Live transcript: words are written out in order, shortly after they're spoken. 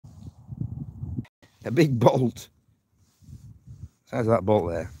a big bolt. How's that bolt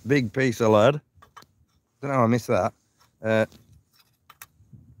there? Big piece of lead. Don't know how I missed that.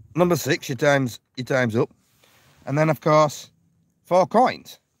 Number 6, your time's up. And then, of course, 4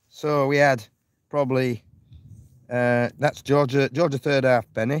 coins. So we had probably, that's Georgia third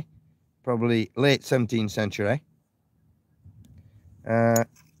halfpenny, probably late 17th century.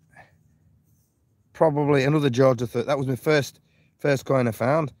 Probably another George III. That was my first coin I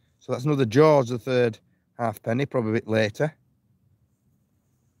found. So that's another George III halfpenny, probably a bit later.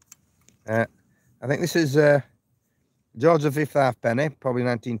 I think this is George V halfpenny, probably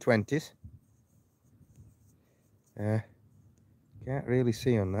 1920s. Can't really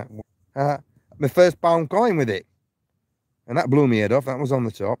see on that. My first pound coin with it. And that blew me head off. That was on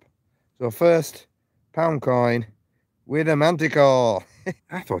the top. So first pound coin with a manticore.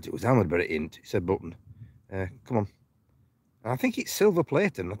 I thought it was hammered, but it isn't. It said button. Come on. I think it's silver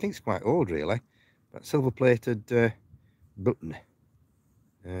plated. I think it's quite old, really. But silver plated button.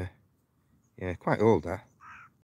 Yeah, quite old, that.